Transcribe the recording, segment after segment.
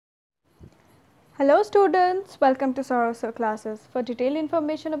Hello students, welcome to Sorosor classes. For detailed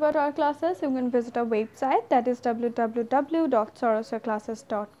information about our classes, you can visit our website, that is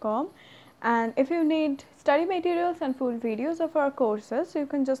www.sorosorclasses.com. And if you need study materials and full videos of our courses, you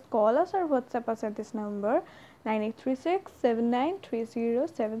can just call us or WhatsApp us at this number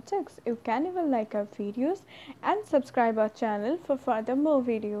 9836793076. You can even like our videos and subscribe our channel for further more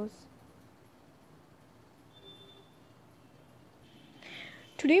videos.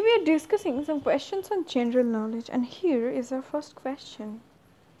 Today we are discussing some questions on general knowledge, and here is our first question.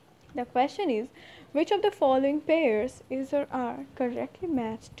 The question is, which of the following pairs is or are correctly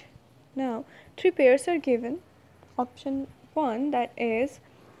matched? Now, three pairs are given. Option 1, that is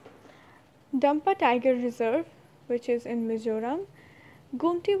Dampa Tiger Reserve, which is in Mizoram,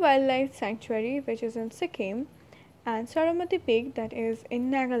 Gumti Wildlife Sanctuary, which is in Sikkim, and Saramati Peak, that is in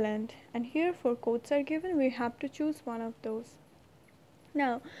Nagaland. And here 4 codes are given. We have to choose one of those.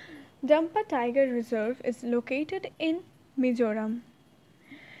 Now, Dampa Tiger Reserve is located in Mizoram.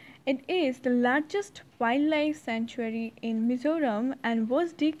 It is the largest wildlife sanctuary in Mizoram and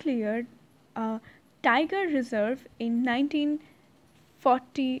was declared a tiger reserve in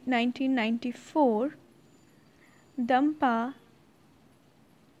 1994. Dampa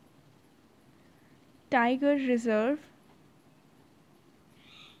Tiger Reserve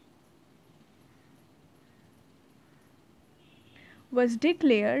was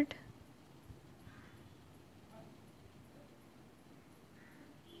declared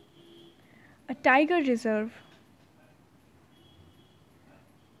a tiger reserve.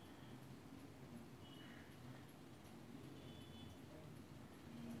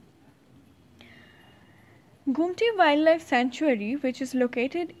 Gumti Wildlife Sanctuary, which is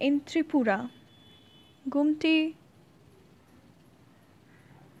located in Tripura. Gumti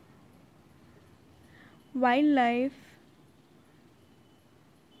Wildlife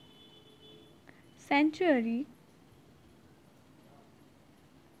Sanctuary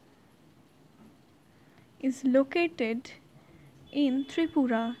is located in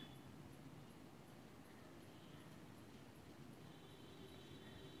Tripura.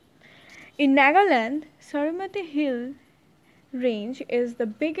 In Nagaland, Saramati Hill Range is the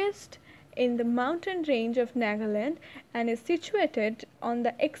biggest in the mountain range of Nagaland and is situated on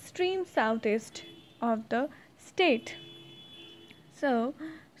the extreme southeast of the state. So,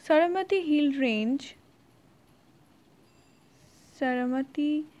 Saramati Hill Range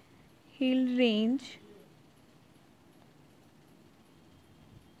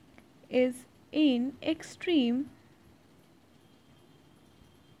is in extreme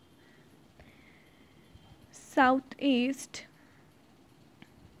southeast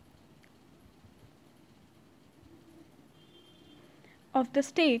of the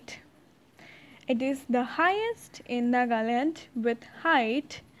state. It is the highest in Nagaland with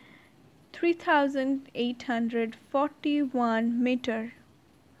height 3,841 meter.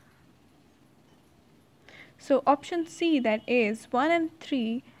 So option C, that is 1 and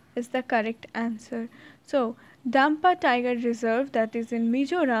 3, is the correct answer. So Dampa Tiger Reserve, that is in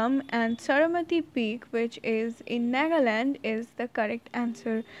Mizoram, and Saramati Peak, which is in Nagaland, is the correct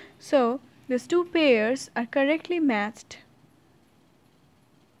answer. So these two pairs are correctly matched.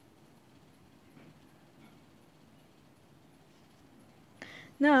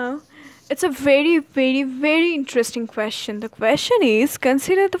 Now, it's a very interesting question. The question is,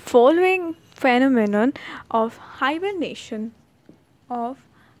 consider the following phenomenon of hibernation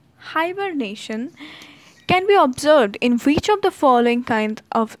can be observed in which of the following kinds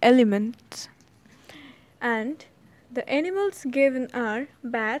of elements? And the animals given are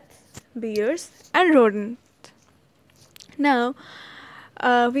bats, bears, and rodents. Now,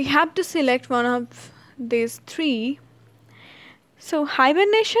 we have to select one of these three. So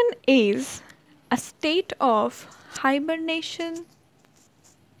hibernation is a state of hibernation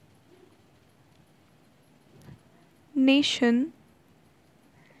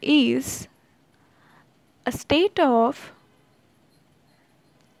is a state of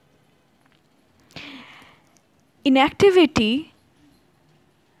inactivity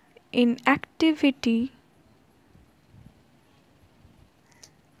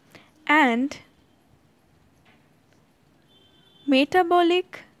and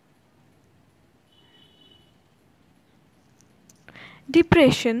metabolic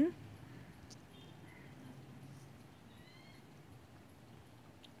depression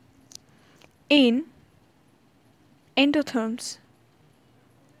in endotherms.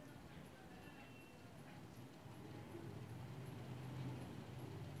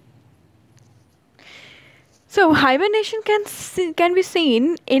 So hibernation can be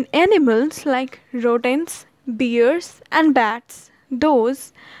seen in animals like rodents, bears, and bats.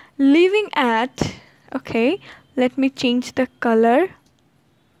 Those living at, okay, let me change the color,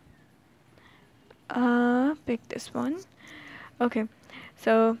 pick this one. Okay,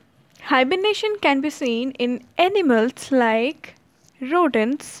 so hibernation can be seen in animals like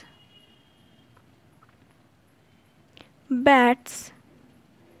rodents, bats,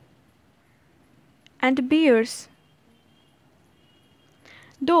 and bears.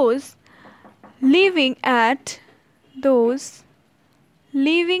 Those living at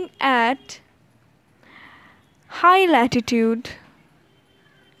high latitude,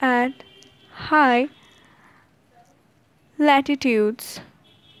 at high latitudes.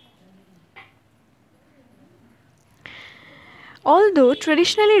 Although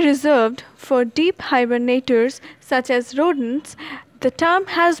traditionally reserved for deep hibernators such as rodents, the term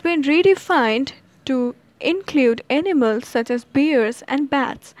has been redefined to include animals such as bears and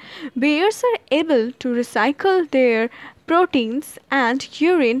bats. Bears are able to recycle their proteins and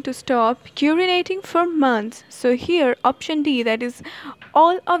urine to stop urinating for months. So here option D, that is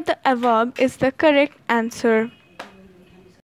all of the above, is the correct answer.